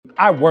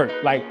I work.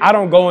 Like, I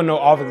don't go in no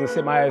office and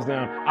sit my ass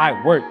down.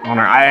 I work.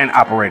 Owner, I ain't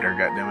operator,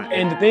 goddammit.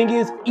 And the thing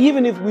is,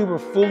 even if we were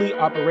fully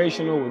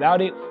operational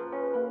without it,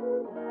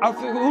 I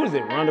figure, who is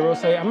it? Ronda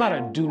Rousey? I'm not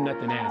a do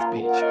nothing ass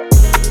bitch.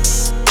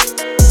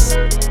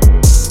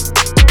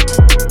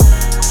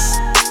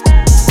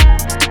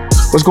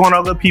 What's going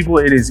on, good people?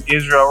 It is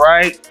Israel,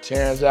 right?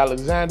 Terrence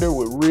Alexander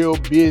with Real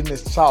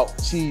Business Talk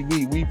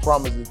TV. We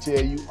promise to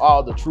tell you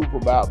all the truth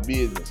about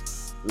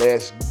business.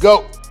 Let's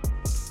go.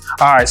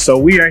 All right, so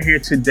we are here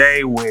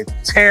today with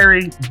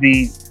Terry,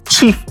 the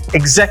Chief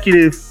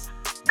Executive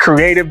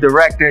Creative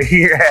Director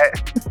here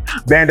at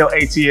Bando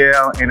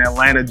ATL in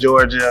Atlanta,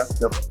 Georgia,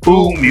 the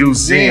Food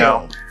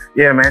Museum.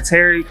 Yeah, man,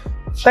 Terry,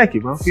 thank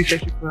you, bro.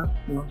 Appreciate you for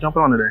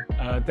jumping on today.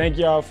 Thank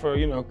y'all for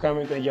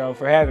coming. Thank y'all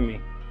for having me.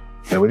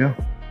 There we go.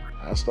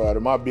 I started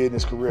my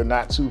business career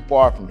not too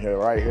far from here,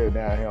 right here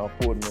down here on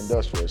Fulton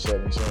Industrial at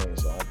 17.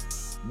 So I'm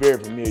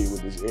very familiar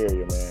with this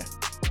area, man.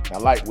 I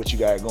like what you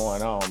got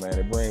going on, man.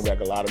 It brings back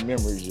a lot of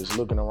memories just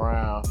looking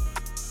around,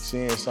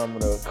 seeing some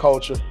of the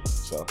culture.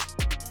 So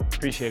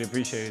appreciate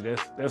it.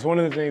 That's one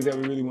of the things that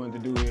we really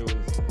wanted to do here was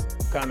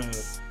kind of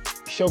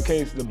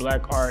showcase the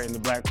Black art and the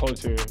Black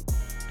culture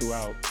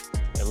throughout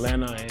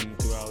Atlanta and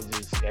throughout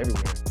just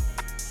everywhere.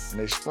 And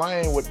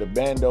explain what the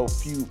Bando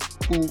Food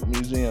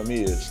Museum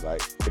is,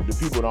 like, if the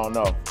people don't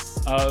know.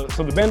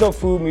 So the Bando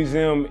Food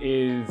Museum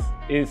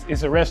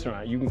it's a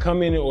restaurant. You can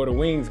come in and order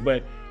wings,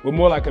 but we're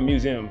more like a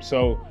museum.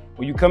 So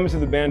when you come into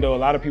the Bando, a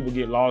lot of people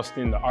get lost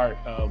in the art.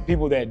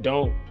 People that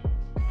don't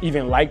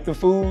even like the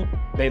food,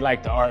 they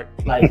like the art.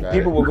 Like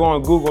people will go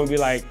on Google and be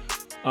like,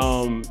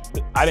 I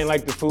didn't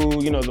like the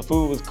food, the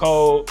food was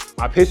cold.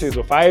 My pictures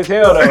were fire as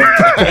hell though.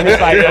 And it's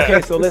like, okay,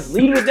 so let's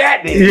lead with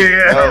that then.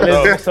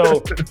 Yeah.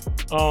 So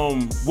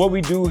what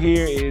we do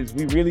here is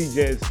we really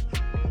just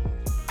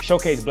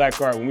showcase Black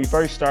art. When we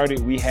first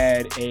started, we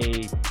had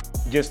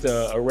just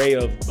an array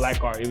of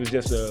Black art. It was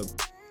just a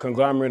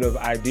conglomerate of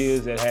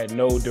ideas that had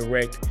no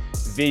direct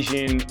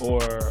vision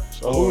or...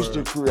 So who's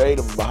the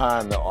creator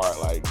behind the art?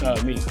 Like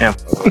me. Yeah.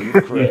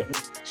 You create.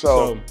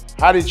 So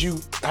how did you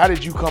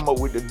come up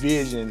with the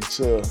vision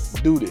to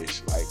do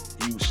this? Like,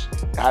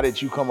 how did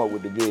you come up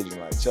with the vision?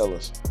 Like, tell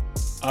us.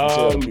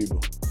 Tell the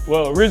people.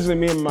 Well, originally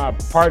me and my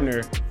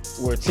partner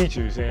were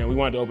teachers and we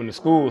wanted to open a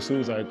school. So it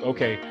was like,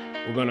 okay,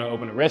 we're gonna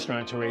open a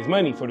restaurant to raise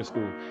money for the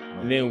school.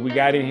 And then we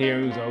got in here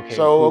and it was like, okay.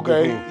 So,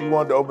 cool. You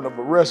wanted to open up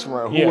a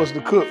restaurant. Who was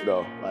the cook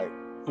though? Like,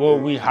 well,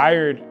 we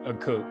hired a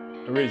cook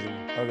originally.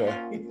 Okay.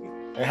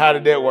 And how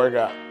did that work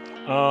out?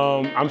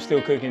 I'm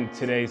still cooking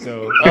today,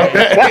 so Got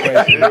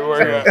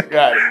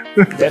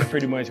it. That's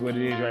pretty much what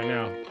it is right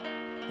now.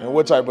 And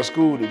what type of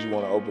school did you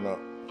want to open up?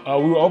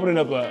 We were opening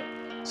up a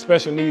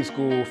special needs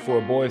school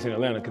for boys in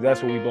Atlanta, because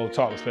that's what we both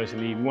taught with special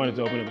needs. We wanted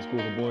to open up a school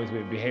for boys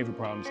with behavior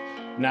problems,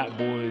 not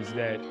boys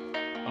that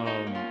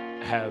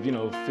have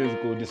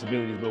physical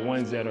disabilities, but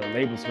ones that are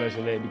labeled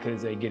special ed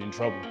because they get in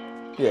trouble.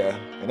 Yeah,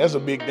 and that's a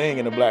big thing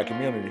in the Black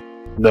community.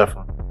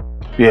 Definitely.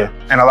 Yeah,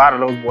 and a lot of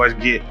those boys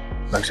get,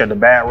 like I said, the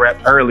bad rep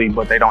early,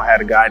 but they don't have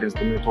the guidance, the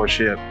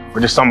mentorship, or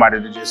just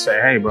somebody to just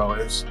say, hey, bro,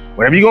 it's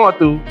whatever you're going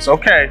through, it's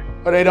okay.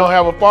 Or they don't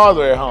have a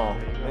father at home.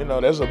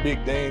 That's a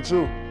big thing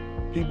too.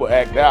 People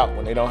act out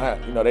when they don't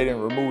have, they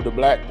didn't remove the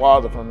Black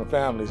father from the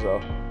family,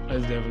 so.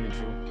 That's definitely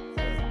true.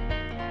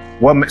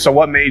 So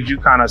what made you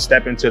kind of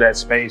step into that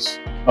space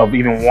of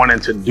even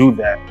wanting to do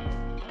that?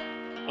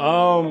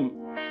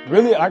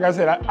 Really, like I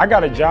said, I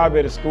got a job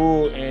at a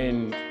school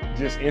and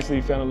just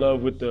instantly fell in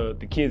love with the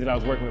kids that I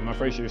was working with, my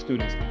first year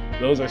students.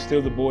 Those are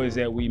still the boys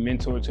that we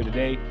mentor to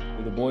today.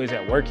 They're the boys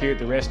that work here at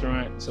the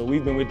restaurant. So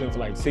we've been with them for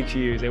like 6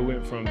 years. They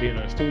went from being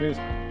our students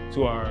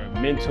to our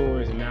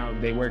mentors, and now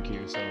they work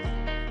here. So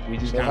we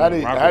just how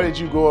did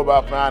you go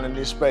about finding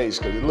this space?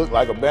 Because it looked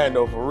like a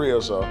Bando for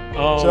real. So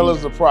tell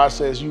us the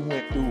process you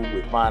went through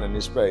with finding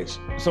this space.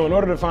 So in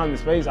order to find the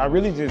space, I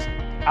really just,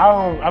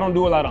 I don't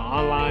do a lot of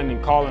online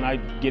and calling. I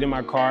get in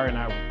my car and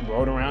I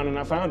rode around and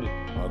I found it.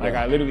 Okay. Like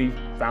I literally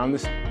found the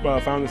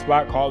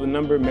spot, called the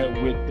number, met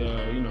with the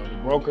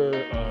broker,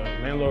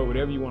 landlord,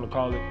 whatever you want to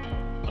call it,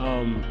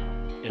 and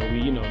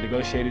we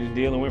negotiated a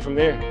deal and went from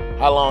there.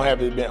 How long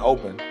have it been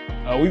open?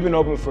 We've been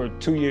open for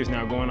 2 years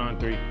now, going on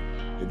 3.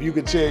 If you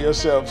could tell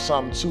yourself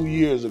something 2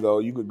 years ago,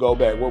 you could go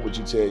back, what would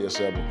you tell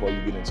yourself before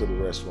you get into the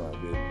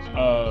restaurant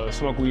business?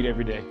 Smoke weed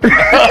every day. That's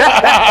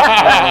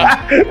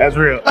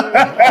real.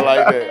 I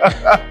like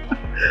that.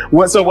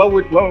 What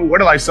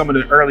are like some of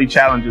the early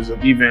challenges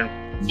of even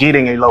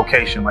getting a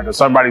location? Like if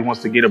somebody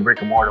wants to get a brick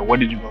and mortar, what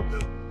did you go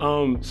through?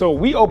 So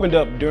we opened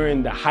up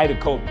during the height of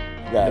COVID,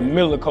 the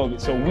middle of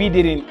COVID. So we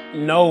didn't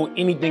know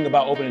anything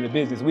about opening a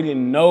business. We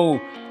didn't know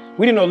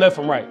left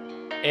from right.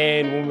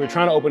 And when we were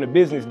trying to open a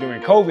business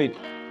during COVID,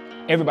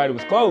 everybody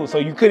was closed. So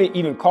you couldn't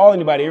even call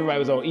anybody. Everybody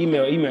was on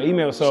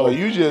email. So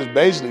you just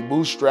basically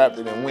bootstrapped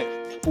it and went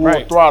full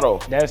throttle.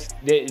 That's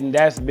been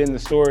the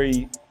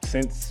story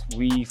since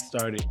we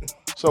started.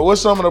 So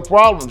what's some of the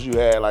problems you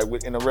had like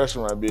in the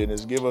restaurant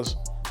business? Give us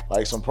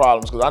like some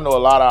problems, because I know a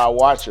lot of our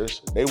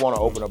watchers, they want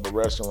to open up a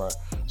restaurant.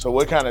 So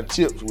what kind of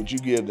tips would you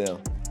give them?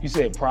 You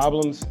said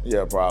problems?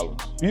 Yeah,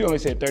 problems. You only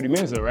said 30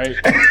 minutes though, right?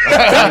 I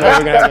don't know if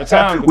we're gonna have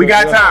time. We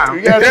got time.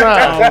 We got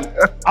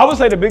time. I would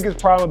say the biggest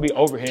problem would be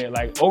overhead.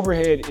 Like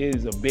overhead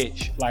is a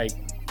bitch. Like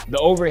the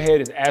overhead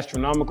is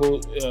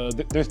astronomical.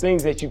 There's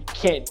things that you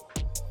can't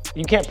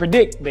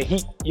predict. The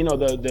heat, you know,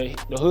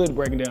 the hood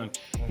breaking down.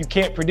 You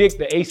can't predict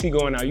the AC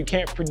going out. You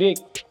can't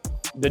predict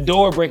the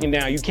door breaking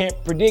down. You can't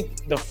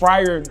predict the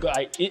fryer.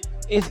 Like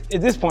it's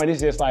at this point, it's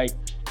just like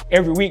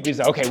every week it's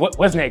like, okay,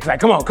 what's next? Like,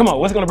 come on,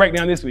 what's gonna break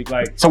down this week?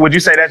 Like, so would you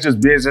say that's just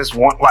business,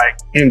 like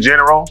in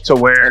general, to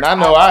where? And I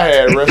know I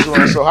had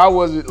restaurants. So how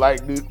was it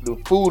like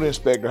the food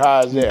inspector?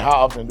 How is that? How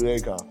often do they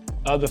come?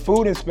 The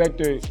food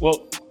inspector,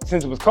 well,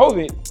 since it was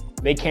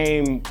COVID, they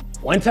came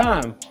one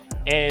time,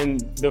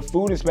 and the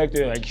food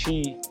inspector, like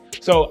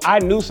so I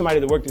knew somebody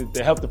that worked at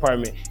the health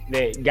department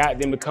that got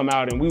them to come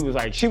out, and we was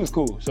like, she was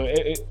cool. So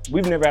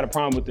we've never had a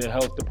problem with the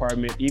health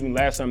department. Even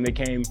last time they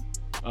came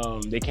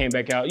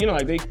back out. You know,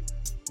 like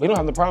we don't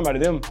have the problem out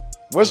of them.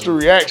 What's the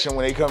reaction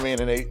when they come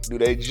in and do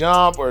they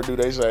jump or do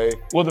they say?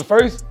 Well, the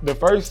first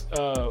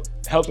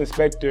health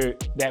inspector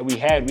that we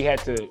had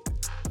to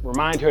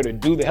remind her to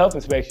do the health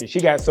inspection. She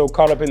got so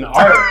caught up in the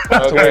art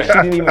to where she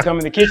didn't even come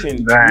in the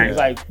kitchen. Dang. It was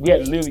like, we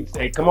had to literally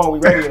say, come on, we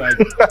ready. Like,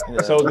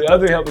 so the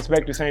other health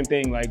inspector, same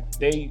thing. Like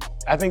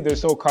I think they're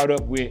so caught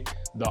up with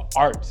the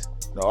art.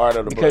 The art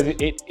of the because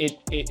place.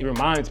 it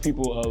reminds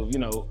people of, you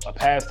know, a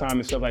pastime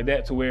and stuff like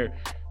that, to where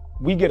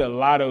we get a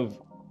lot of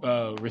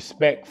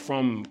respect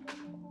from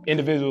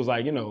individuals,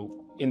 like, you know,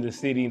 in the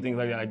city and things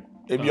like that. Like,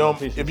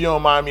 If you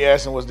don't mind me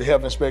asking, was the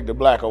health inspector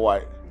black or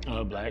white?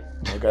 Black.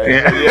 Okay.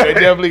 Yeah, they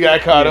definitely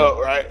got caught up,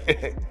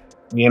 right?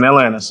 We in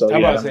Atlanta, so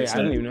I'm yeah. about to say, I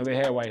didn't even know they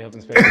had white health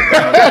inspectors.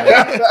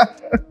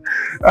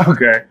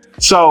 Okay.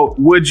 So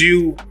would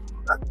you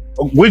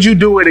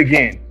do it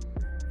again?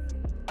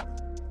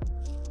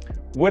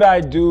 Would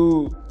I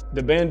do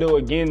the Bando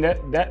again?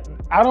 That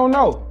I don't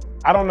know.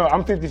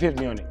 I'm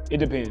 50-50 on it. It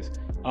depends.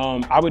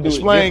 I would do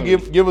Explain,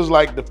 it give us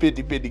like the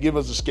 50-50. Give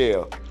us a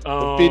scale.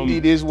 The 50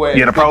 this way.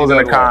 Yeah, the pros and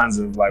the way. cons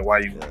of like why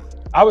you.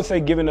 I would say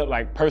giving up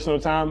like personal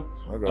time.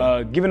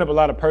 Okay. Giving up a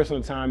lot of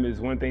personal time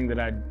is one thing that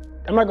I'm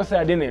not gonna say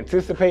I didn't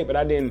anticipate, but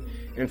I didn't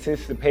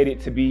anticipate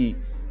it to be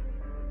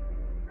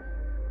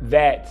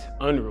that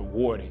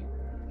unrewarding.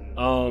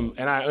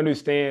 And I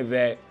understand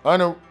that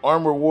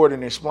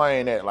Unrewarding.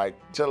 Explain that. Like,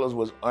 tell us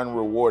what's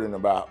unrewarding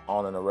about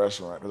owning a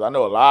restaurant. Because I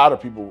know a lot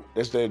of people,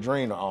 it's their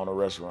dream to own a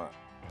restaurant.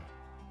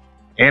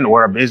 And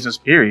or a business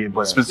period,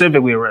 but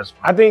specifically a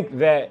restaurant. I think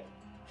that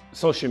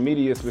social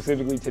media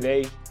specifically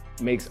today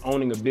makes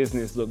owning a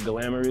business look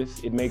glamorous.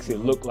 It makes it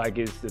look like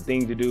it's the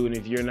thing to do. And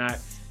if you're not,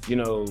 you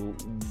know,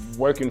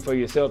 working for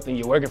yourself, then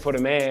you're working for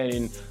the man.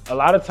 And a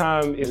lot of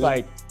time it's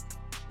like,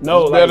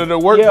 no, it's like, better to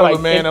work for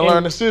the man and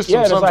learn the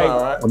system sometimes, like,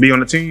 right? Or be on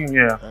the team,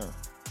 yeah.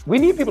 We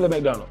need people at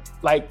McDonald's.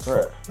 Like,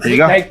 There you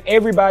go. like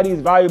everybody's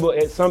valuable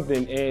at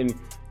something, and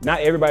not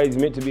everybody's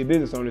meant to be a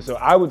business owner. So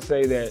I would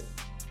say that,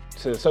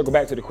 to circle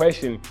back to the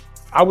question,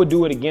 I would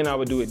do it again. I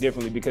would do it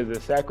differently, because the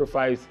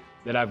sacrifice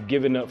that I've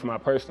given up for my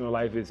personal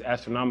life is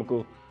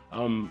astronomical.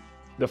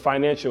 The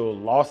financial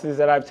losses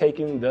that I've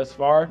taken thus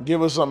far.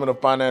 Give us some of the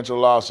financial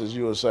losses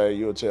you'll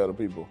tell the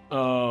people.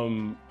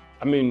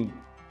 I mean,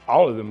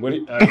 all of them.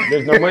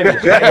 There's no way.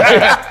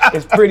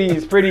 It's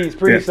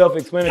pretty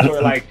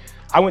self-explanatory. Like,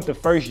 I went the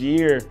first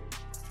year.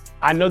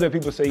 I know that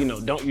people say, you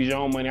know, don't use your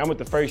own money. I went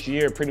the first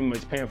year pretty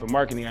much paying for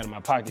marketing out of my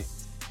pocket.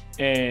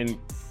 And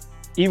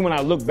even when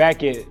I look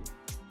back at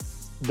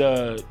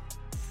the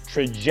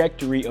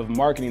trajectory of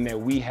marketing that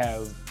we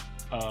have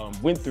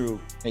went through.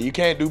 And you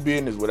can't do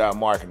business without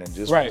marketing,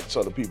 just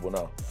so the people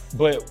know.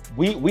 But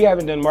we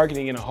haven't done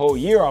marketing in a whole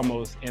year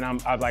almost, and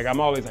I'm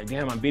always like,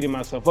 damn, I'm beating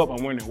myself up.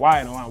 I'm wondering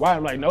why.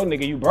 I'm like, no,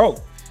 nigga, you broke.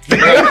 You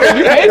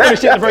paid for the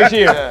shit the first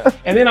year. Yeah.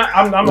 And then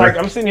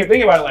I'm sitting here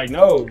thinking about it like,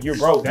 no, you're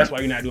broke. That's why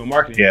you're not doing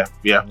marketing.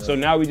 Yeah. So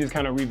now we just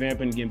kind of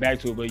revamping and getting back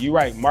to it. But you're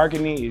right,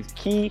 marketing is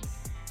key,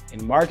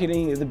 and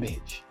marketing is a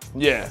bitch.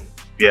 Yeah.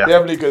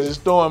 Definitely, because it's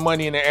throwing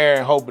money in the air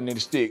and hoping it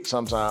sticks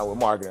sometimes with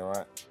marketing,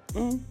 right?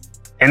 Mm-hmm.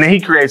 And then he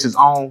creates his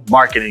own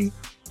marketing.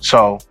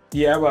 So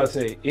yeah, I'm about to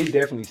say it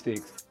definitely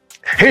sticks.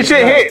 His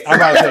shit hits. I'm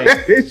about to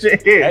say his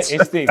shit hits.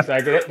 It sticks.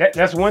 Like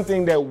that's one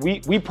thing that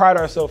we pride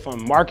ourselves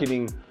on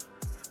marketing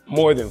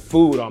more than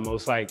food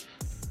almost. Like,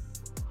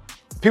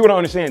 people don't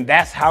understand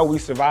that's how we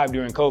survived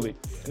during COVID.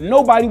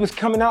 Nobody was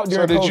coming out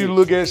during COVID. So did you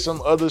look at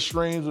some other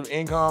streams of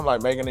income,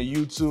 like making a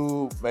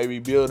YouTube, maybe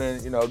building,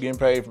 getting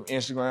paid from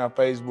Instagram,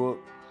 Facebook?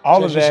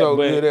 All of that, so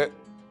but good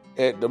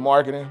at the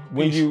marketing.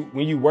 When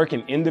you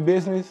working in the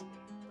business,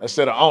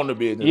 instead of on the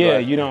business, yeah,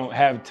 right? You don't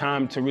have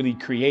time to really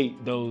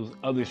create those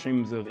other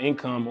streams of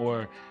income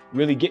or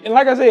really get. And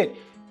like I said,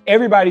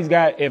 everybody's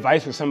got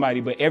advice for somebody,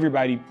 but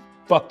everybody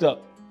fucked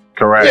up.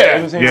 Correct.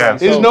 Yeah.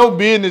 There's no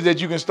business that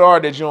you can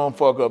start that you don't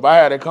fuck up. I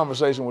had that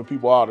conversation with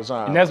people all the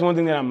time. And that's one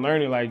thing that I'm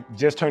learning. Like,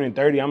 just turning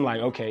 30, I'm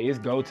like, okay, it's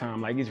go time.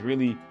 Like, it's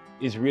really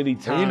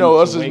time. And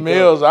us as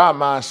males, our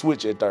mind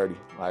switch at 30.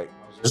 Like,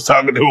 just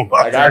talking to him.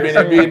 Like, I've been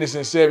in business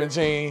since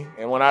 17,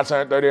 and when I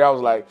turned 30, I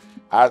was like,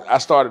 I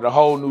started a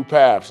whole new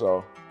path.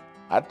 So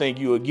I think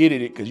you will get it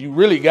because you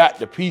really got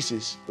the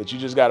pieces, but you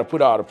just got to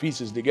put all the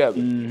pieces together.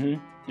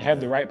 Mm-hmm. Have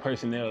the right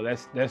personnel.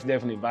 That's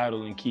definitely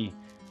vital and key.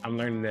 I'm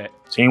learning that.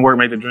 Teamwork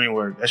make the dream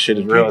work. That shit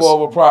is real. People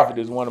over profit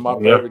is one of my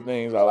favorite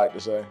things I like to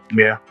say.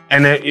 Yeah.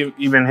 And then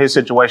even his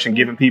situation,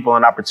 giving people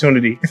an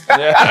opportunity. He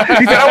said,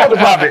 I want the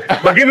profit,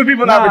 but giving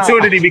people an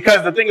opportunity,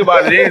 because the thing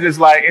about it is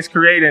like, it's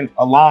creating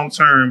a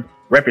long-term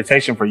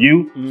reputation for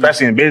you,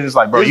 especially in business.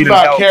 Like, bro, it's you didn't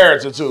about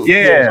character too.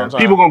 Yeah.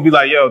 People gonna be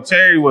like, yo,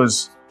 Terry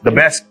was the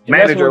best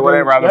manager or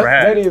whatever I've ever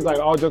had. That is, like,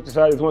 all jokes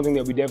aside, is one thing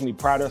that we definitely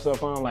pride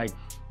ourselves on. Like,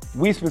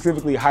 we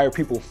specifically hire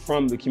people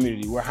from the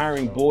community. We're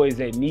hiring boys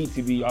that need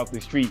to be off the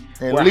street.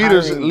 And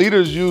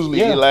leaders usually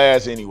eat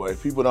last anyway.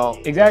 People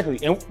don't. Exactly.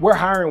 And we're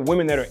hiring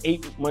women that are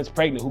 8 months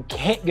pregnant who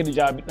can't get a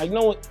job. Like,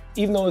 no one,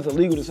 even though it's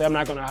illegal to say I'm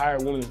not gonna hire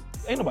a woman,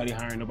 ain't nobody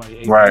hiring nobody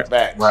 8 months.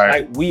 Right.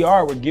 Like,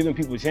 we're giving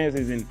people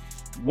chances. And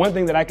one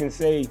thing that I can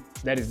say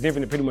that is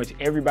different than pretty much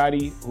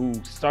everybody who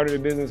started a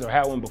business or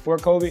had one before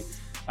COVID,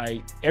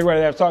 like,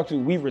 everybody that I've talked to,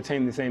 we've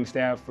retained the same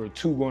staff for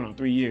 2 going on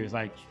 3 years.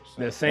 Like,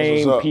 the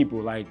same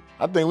people. Like,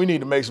 I think we need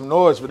to make some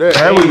noise for that.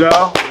 There we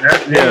go.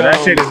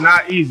 That shit is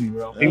not easy,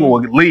 bro. People will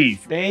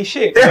leave. They ain't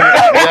shit. No,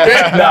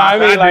 I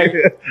mean, like,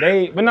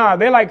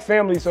 they like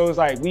family, so it's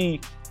like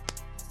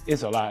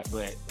it's a lot,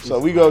 but. So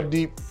we go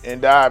deep and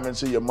dive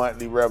into your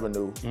monthly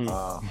revenue.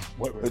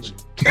 What revenue?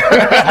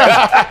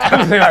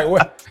 I'm saying, like,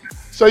 what?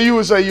 So you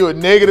would say you're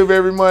negative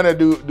every month, or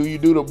do you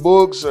do the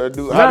books, or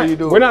how do you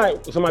do it? We're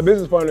not. So my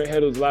business partner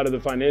handles a lot of the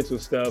financial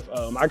stuff.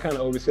 I kind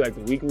of oversee like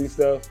the weekly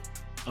stuff.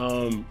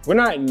 We're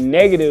not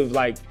negative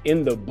like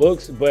in the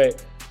books,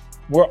 but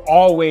we're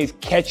always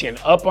catching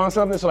up on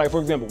something. So, like,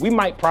 for example, we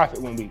might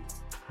profit one week,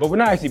 but we're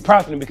not actually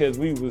profiting because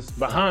we was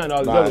behind all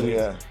these other weeks.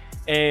 Yeah.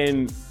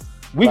 And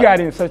we got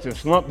in such a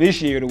slump this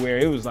year to where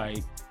it was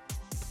like,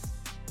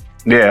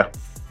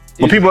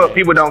 But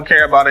people don't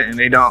care about it, and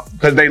they don't,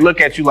 because they look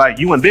at you like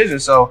you in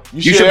business, so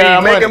you should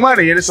be making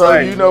money. And it's so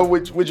like, you know,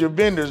 with your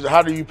vendors,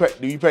 how do you pay?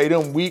 Do you pay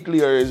them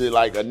weekly, or is it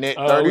like a net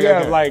 30? We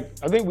have I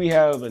think we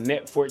have a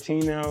net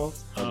 14 now.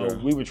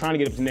 We were trying to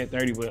get up to net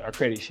 30, but our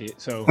credit shit.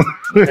 So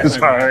that's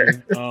not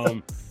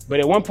right. But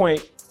at one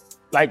point,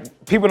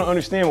 like, people don't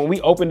understand, when we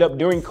opened up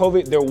during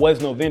COVID, there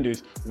was no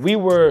vendors. I'm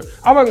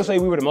not gonna say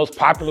we were the most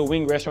popular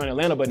wing restaurant in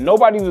Atlanta, but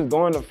nobody was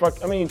going to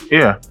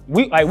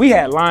we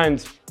had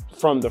lines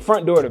from the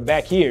front door to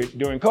back here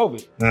during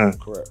COVID.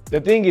 Correct. The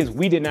thing is,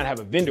 we did not have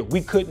a vendor. We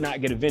could not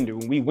get a vendor.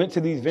 When we went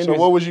to these vendors. So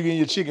what was you getting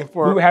your chicken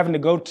for? We were having to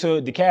go to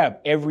the cab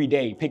every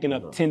day, picking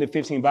up 10 to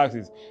 15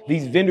 boxes.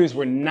 These vendors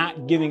were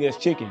not giving us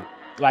chicken.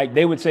 Like,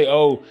 they would say,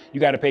 oh, you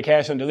got to pay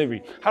cash on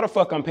delivery. How the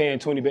fuck I'm paying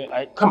 20 baht?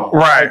 Like, come on.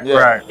 Right.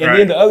 And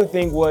then the other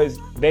thing was,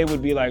 they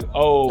would be like,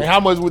 oh. And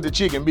how much would the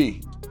chicken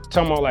be?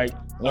 Talking about, like.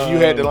 When you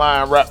had the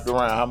line wrapped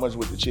around, how much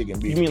would the chicken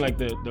be? You mean like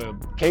the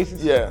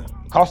cases? Yeah.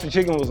 Cost of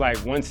chicken was like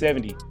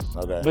 $170.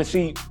 Okay. But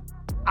see,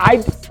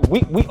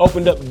 we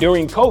opened up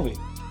during COVID.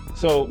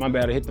 So, my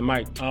bad, I hit the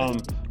mic.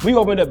 We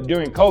opened up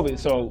during COVID,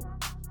 so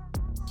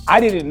I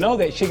didn't know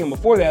that chicken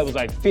before that was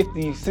like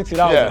 $50,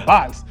 $60 a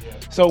box.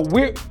 So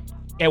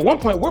at one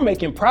point, we're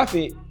making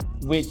profit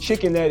with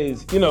chicken that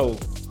is,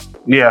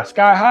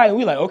 sky high, and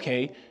we like,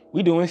 okay,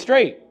 we doing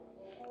straight.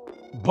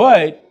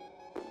 But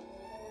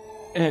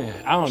I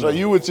don't know. So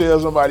you would tell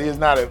somebody it's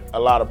not a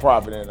lot of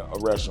profit in a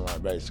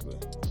restaurant, basically.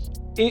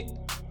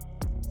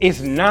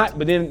 It's not,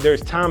 but then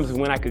there's times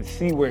when I could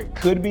see where it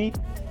could be.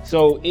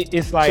 So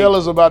it's like. Tell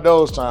us about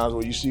those times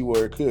where you see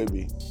where it could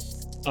be.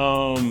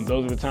 Those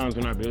are the times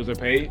when our bills are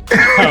paid. Those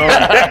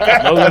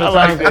are the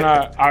times when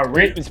our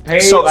rent is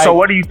paid. So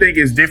what do you think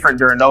is different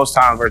during those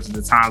times versus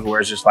the times where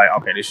it's just like,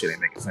 okay, this shit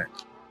ain't making sense?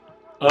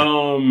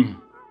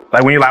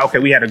 Like, when you're like, okay,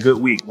 we had a good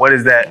week. What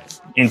does that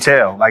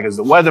entail? Like, is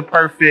the weather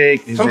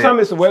perfect? Sometimes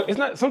it's the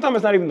weather. Sometimes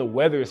it's not even the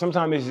weather.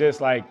 Sometimes it's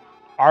just like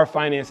our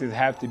finances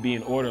have to be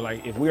in order.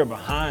 Like, if we are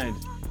behind,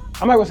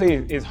 I'm not gonna say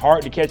it's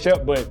hard to catch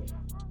up, but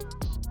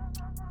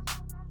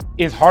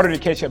it's harder to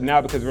catch up now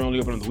because we're only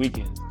open on the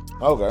weekends.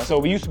 Okay. So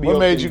we used to be. What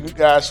made you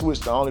guys switch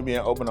to only being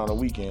open on the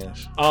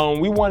weekends?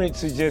 We wanted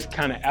to just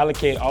kind of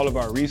allocate all of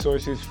our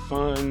resources,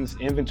 funds,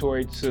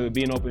 inventory to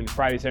being open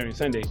Friday, Saturday, and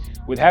Sunday.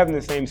 With having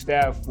the same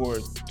staff for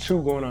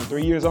 2 going on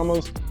 3 years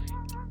almost,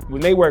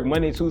 when they work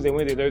Monday, Tuesday,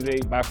 Wednesday,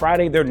 Thursday, by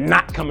Friday, they're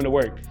not coming to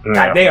work.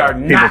 Like, they are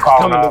not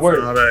coming to work.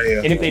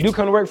 And if they do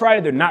come to work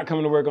Friday, they're not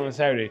coming to work on a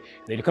Saturday.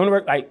 They do come to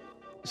work,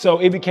 so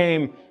it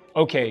became,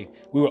 okay,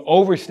 we were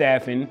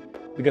overstaffing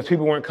because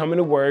people weren't coming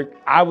to work.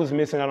 I was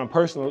missing out on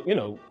personal,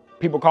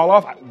 people call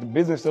off, the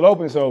business still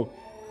open, so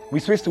we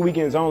switched to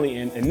weekends only,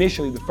 and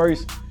initially the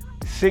first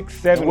 6,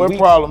 7 weeks. What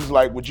problems,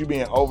 like with you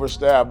being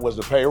overstaffed, was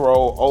the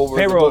payroll over?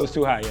 Payroll was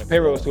too high,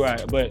 payroll was too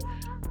high, but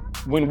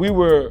when we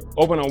were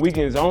open on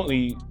weekends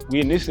only, we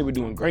initially were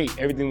doing great,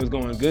 everything was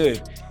going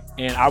good,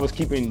 and I was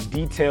keeping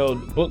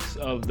detailed books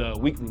of the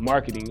weekly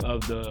marketing,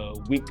 of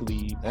the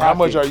weekly profit. And how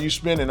much are you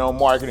spending on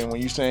marketing when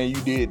you're saying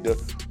you did the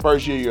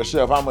first year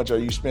yourself? How much are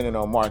you spending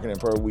on marketing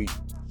per week?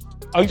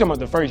 Oh, you talking about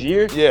the first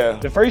year? Yeah.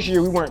 The first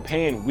year we weren't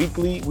paying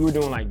weekly. We were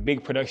doing like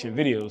big production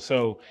videos.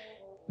 So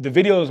the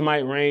videos might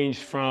range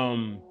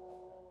from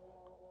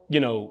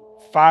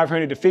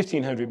 $500 to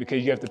 $1,500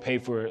 because you have to pay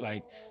for it.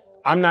 Like,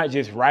 I'm not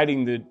just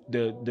writing the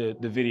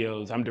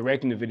videos. I'm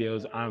directing the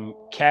videos. I'm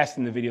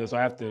casting the videos. So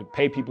I have to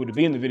pay people to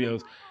be in the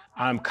videos.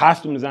 I'm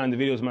costume designing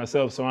the videos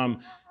myself. So I'm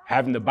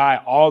having to buy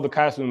all the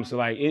costumes. So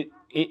like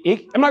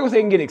I'm not gonna say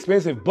it can get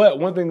expensive, but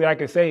one thing that I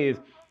can say is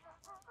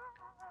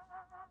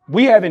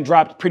we haven't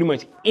dropped pretty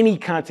much any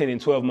content in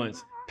 12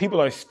 months.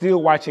 People are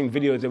still watching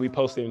videos that we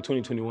posted in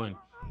 2021.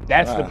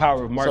 That's the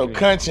power of marketing. So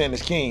content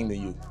is king to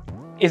you.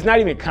 It's not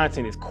even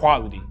content, it's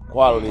quality.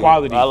 Quality.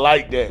 I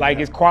like that. Like,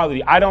 it's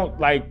quality. I don't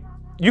like,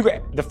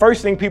 the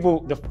first thing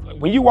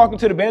when you walk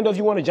into the Bando, if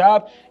you want a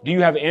job, do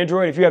you have an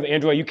Android? If you have an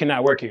Android, you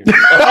cannot work here.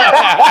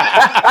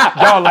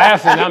 Y'all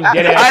laughing, I'm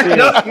dead ass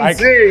serious. I'm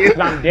serious.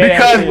 I'm dead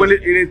because ass when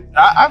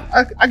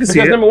I can see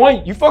it. Because number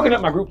one, you fucking up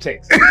my group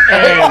text. And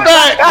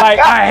like,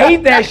 I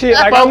hate that shit.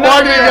 Like, my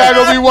marketing guy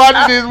gonna be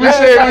watching this. We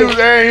said we was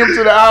adding him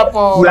to the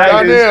iPhone.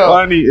 That is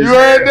funny. You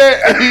heard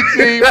that?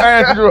 18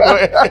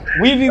 Android.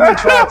 We've even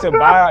tried to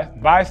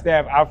buy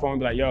staff iPhone and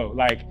be like, yo,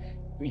 like,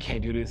 we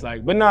can't do this.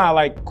 Like, but nah,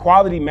 like,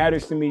 quality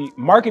matters to me.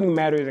 Marketing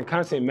matters and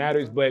content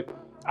matters, but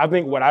I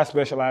think what I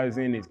specialize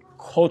in is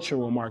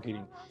cultural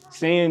marketing.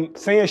 Saying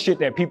shit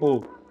that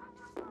people,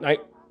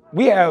 like,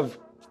 when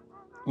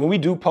we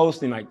do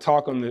post and like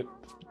talk on the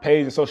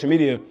page and social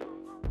media,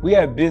 we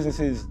have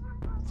businesses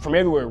from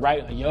everywhere,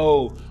 right? Like,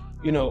 yo,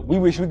 we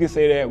wish we could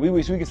say that. We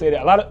wish we could say that.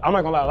 I'm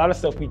not gonna lie, a lot of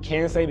stuff we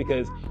can say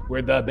because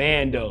we're the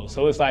Bando.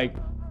 So it's like,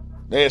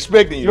 they're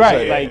expecting you to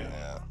say like,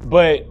 that.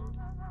 But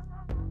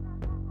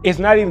it's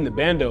not even the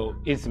Bando.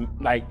 It's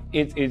like,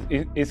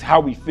 it's how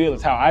we feel.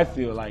 It's how I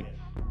feel. Like,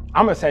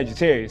 I'm a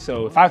Sagittarius,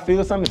 so if I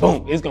feel something,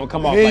 boom, it's gonna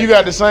come off. Yeah, like, you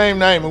got the same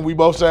name, and we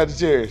both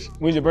Sagittarius.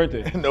 When's your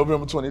birthday?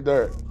 November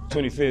 23rd.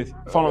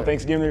 25th. Fall on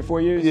Thanksgiving in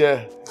 4 years?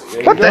 Yeah.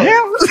 What the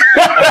hell?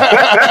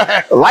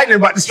 Lightning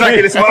about to strike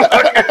this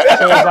motherfucker.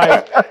 So it's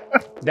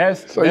like,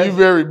 that's you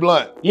very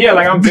blunt. Yeah,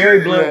 like, I'm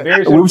very blunt,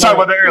 very We were talking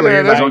about that earlier.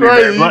 Yeah, that's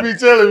crazy. You be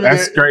telling me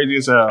that's that. crazy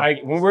as hell.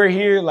 Like, when we're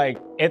here, like,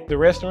 at the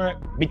restaurant,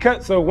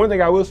 so one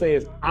thing I will say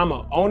is I'm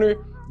an owner,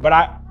 but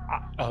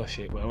oh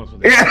shit, well,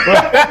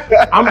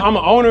 I'm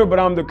an owner, but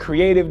I'm the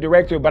creative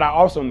director, but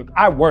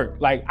I work.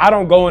 Like, I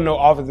don't go in no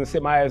office and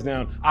sit my ass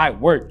down. I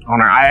work.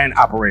 Owner and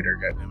operator,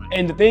 goddammit.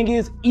 And the thing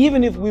is,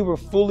 even if we were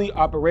fully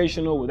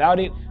operational without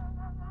it,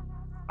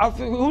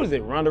 who does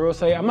it, Ronda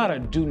Rousey? I'm not a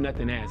do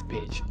nothing ass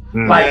bitch.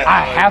 Like,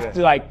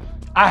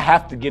 I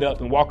have to get up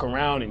and walk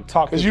around and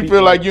talk to people. Because you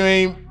feel like you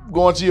ain't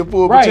going to your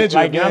full potential.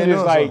 Like, and I'm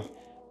just like,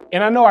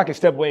 and I know I can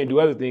step away and do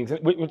other things,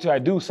 which I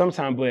do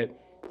sometimes, but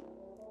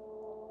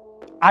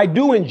I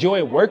do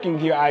enjoy working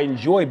here. I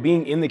enjoy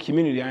being in the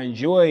community.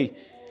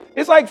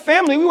 It's like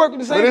family. We work with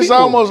the same people. But it's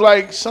almost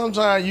like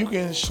sometimes you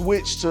can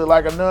switch to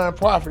like a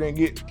nonprofit and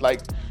get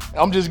like,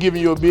 I'm just giving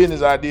you a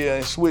business idea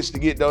and switch to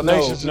get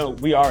donations. No,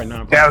 we are a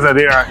nonprofit. That's what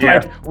they are,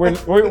 yeah.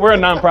 Like, we're a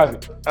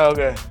nonprofit.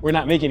 Okay. We're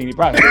not making any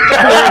profit. We're a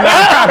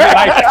nonprofit.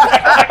 Like,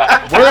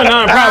 we're a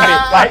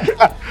nonprofit. Like,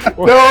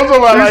 no, I'm talking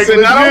about like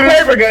not on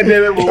paper,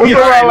 goddammit, but I'm talking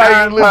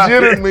about like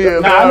legitimately a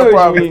I know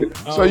what you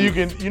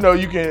nonprofit. mean. So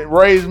you can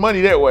raise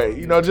money that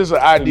way. Just an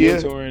idea.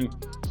 Mentoring.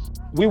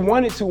 We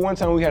wanted to one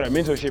time. We had a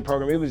mentorship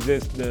program. It was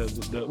just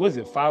the what is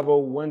it,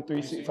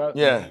 501(c)(3)?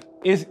 Yeah.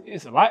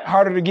 It's a lot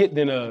harder to get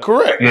than a.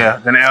 Correct. Yeah,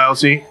 than an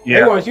LLC. They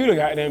Yeah. want you to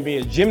go out there and be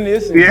a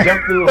gymnast and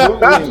jump through a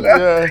hoop. And,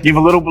 Yeah. Give a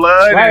little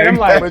blood. right, I'm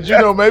like,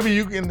 But maybe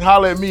you can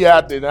holler at me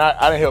out there. And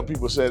I done help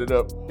people set it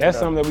up. that's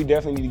something that we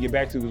definitely need to get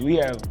back to, because we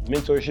have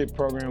mentorship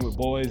program with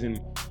boys,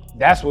 and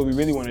that's what we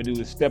really want to do,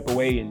 is step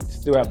away and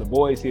still have the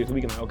boys here so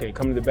we can, like, okay,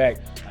 come to the back.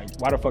 Like,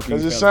 why the fuck are you?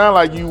 Because it sounds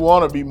like you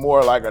want to be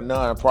more like a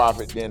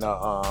non-profit than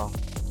a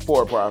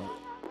for-profit.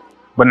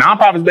 But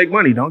nonprofits make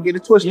money. Don't get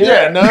it twisted.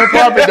 Yeah,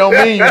 non-profit don't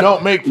mean you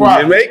don't make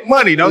profit. You make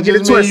money. Don't get it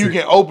just mean twisted. you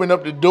can open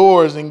up the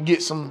doors and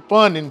get some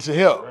funding to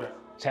help.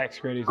 Tax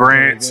credits,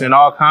 Grants and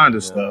all kinds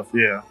of stuff.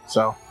 Yeah.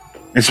 So,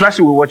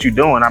 especially with what you're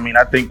doing, I mean,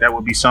 I think that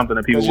would be something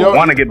that people would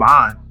want to get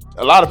behind.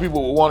 A lot of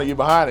people would want to get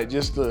behind it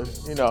just to,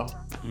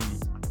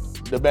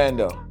 the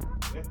Bando.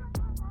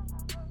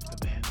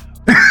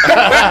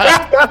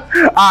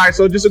 All right,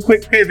 so just a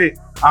quick pivot,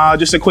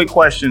 just a quick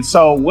question.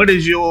 So what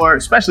is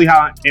especially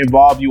how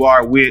involved you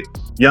are with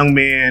young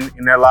men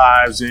in their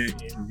lives and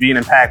being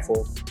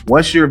impactful,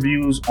 what's your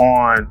views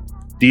on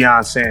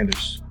Deion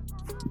Sanders?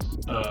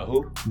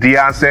 Who?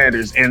 Deion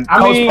Sanders and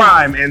Coach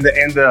Prime and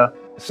the.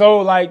 So,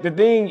 like, the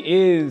thing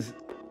is,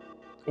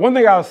 one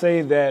thing I'll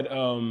say that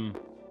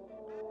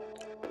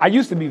I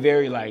used to be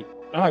very, like,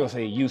 I'm not gonna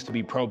say used to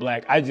be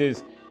pro-black. I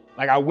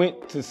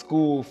went to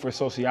school for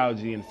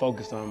sociology and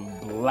focused on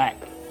black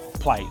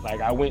plight.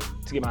 Like, I went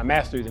to get my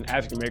master's in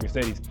African American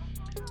studies.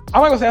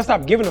 I'm not gonna say I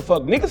stopped giving a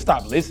fuck. Niggas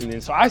stopped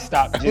listening, so I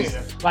stopped just,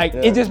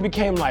 it just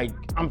became like,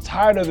 I'm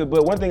tired of it.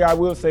 But one thing I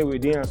will say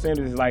with Deion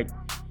Sanders is, like,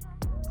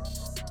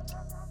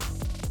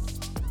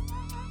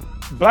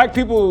 black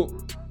people,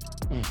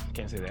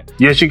 can't say that.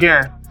 Yes, you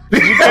can.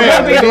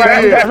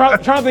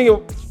 I'm trying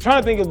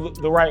to think of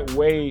the right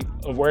way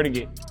of wording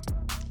it.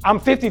 I'm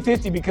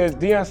 50-50 because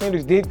Deion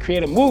Sanders did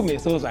create a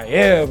movement. So it's like,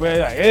 yeah, bro,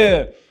 like,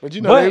 yeah. But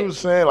you know, they was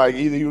saying like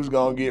either he was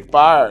gonna get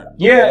fired.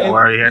 Yeah,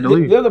 or he had to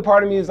leave. The other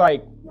part of me is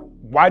like,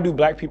 why do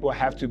black people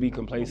have to be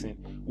complacent?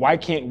 Why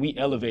can't we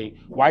elevate?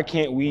 Why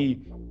can't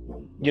we,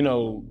 you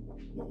know,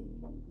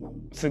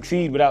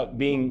 succeed without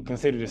being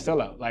considered a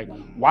sellout? Like,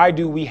 why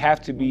do we have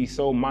to be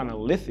so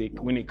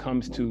monolithic when it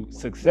comes to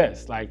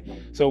success? Like,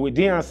 so with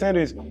Deion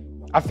Sanders,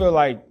 I feel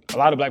like a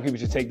lot of black people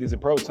should take this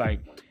approach. Like,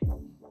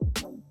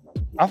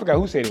 I forgot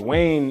who said it,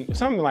 Wayne,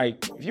 something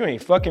like, if you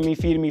ain't fucking me,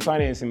 feeding me,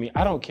 financing me,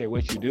 I don't care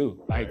what you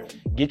do. Like,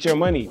 get your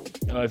money.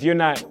 If you're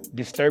not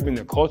disturbing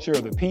the culture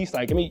or the peace,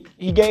 like, I mean,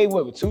 he gave,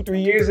 what,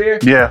 2-3 years there?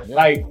 Yeah.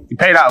 Like, he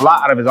paid out a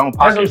lot out of his own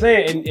pocket. That's what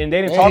I'm saying. And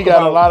they didn't talk he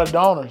got a lot of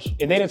donors.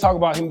 And they didn't talk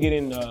about him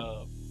getting,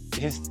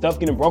 his stuff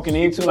getting broken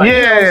into. Like,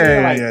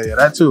 yeah,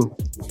 that too.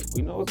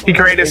 We know he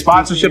created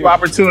sponsorship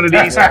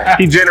opportunities.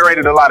 He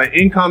generated a lot of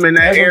income in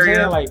that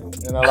area. Like,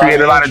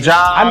 created a lot of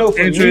jobs. I know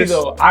for me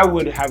though,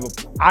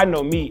 I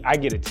know me, I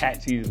get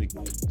attached easily.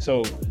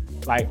 So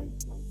like,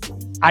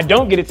 I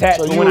don't get attached,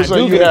 but when I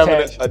do get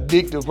attached. An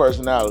addictive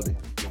personality.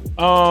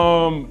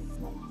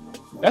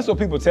 That's what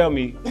people tell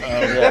me.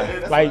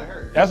 Like,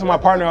 that's what my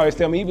partner always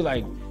tell me. He'd be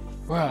like,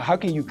 bro, how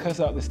can you cuss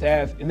out the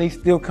staff and they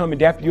still come and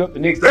dap you up the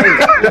next day?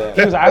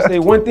 He was like, I say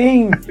one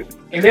thing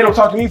and they don't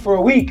talk to me for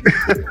a week.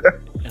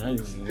 And I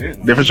just,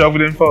 different show for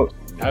them folks.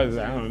 I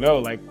don't know,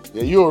 like.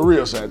 Yeah, you're a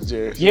real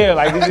Sagittarius. Yeah,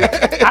 like,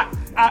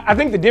 I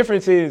think the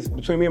difference is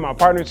between me and my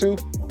partner too,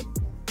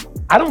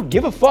 I don't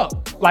give a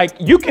fuck. Like,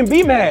 you can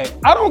be mad.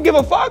 I don't give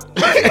a fuck.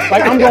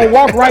 Like, I'm gonna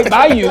walk right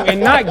by you and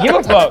not give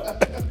a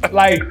fuck.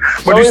 Like,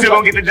 but you still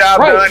gonna get the job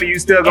done and you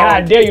still gonna. And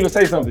I dare you to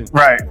say something.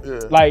 Right.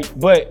 Yeah. Like,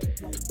 but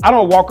I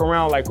don't walk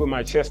around like with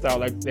my chest out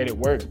like that at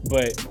work,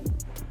 but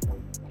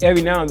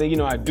every now and then, you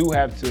know, I do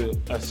have to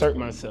assert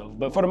myself.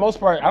 But for the most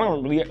part, I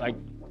don't really, like,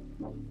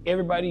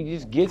 everybody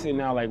just gets it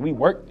now. Like, we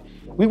work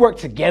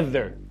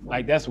together.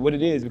 Like, that's what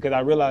it is, because I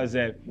realize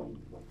that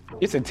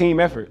it's a team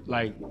effort.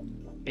 Like,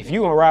 if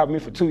you gonna ride with me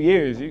for 2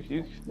 years,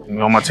 you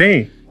on my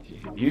team.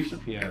 You should,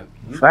 yeah.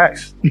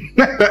 Facts.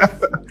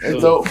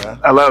 It's dope, man.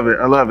 I love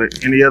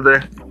it. Any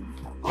other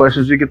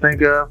questions you could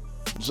think of?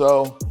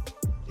 So,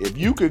 if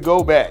you could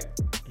go back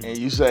and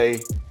you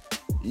say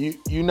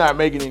you're not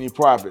making any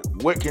profit,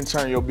 what can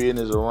turn your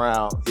business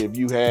around if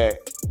you had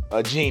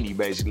a genie,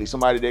 basically,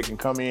 somebody that can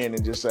come in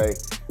and just say,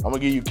 I'm gonna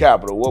give you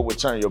capital? What would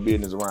turn your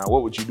business around?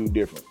 What would you do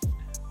different?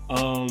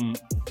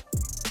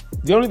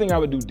 The only thing I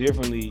would do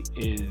differently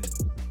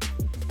is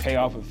pay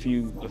off a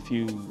few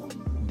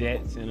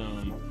debts,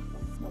 and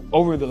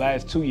over the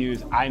last 2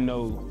 years, I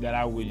know that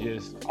I would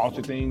just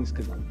alter things,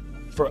 because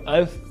for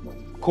us,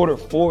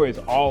 Q4 is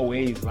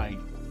always like,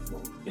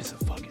 it's a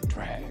fucking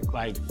drag.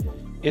 Like,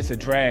 it's a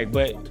drag,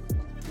 but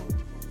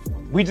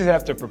we just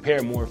have to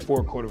prepare more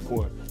for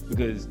Q4,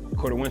 because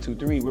Q1, 2,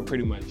 3, we're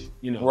pretty much,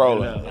 you know,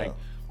 rolling. Like,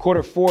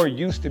 Q4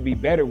 used to be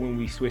better when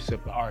we switched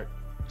up the art.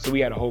 So we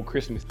had a whole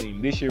Christmas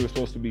theme. This year was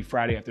supposed to be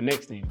Friday after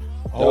next theme.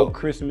 A whole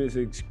Christmas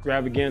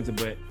extravaganza,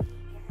 but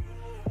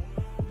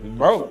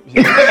bro,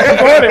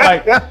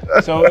 like,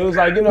 so it was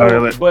like, you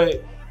know,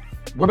 but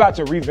we're about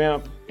to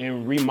revamp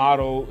and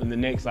remodel in the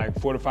next like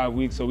 4 to 5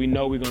 weeks. So we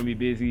know we're gonna be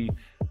busy.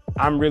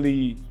 I'm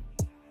really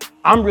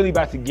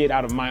about to get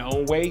out of my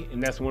own way,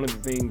 and that's one of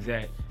the things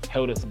that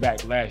held us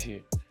back last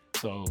year.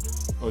 So,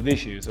 or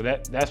this year. So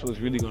that's what's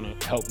really gonna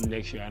help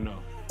next year, I know.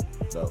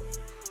 Dope.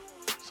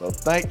 So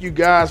thank you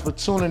guys for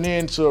tuning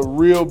in to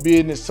Real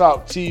Business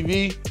Talk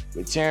TV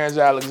with Terrence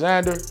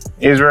Alexander.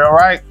 Israel,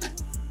 right?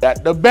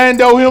 Got the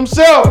Bando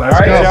himself. All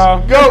right,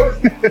 y'all. Go.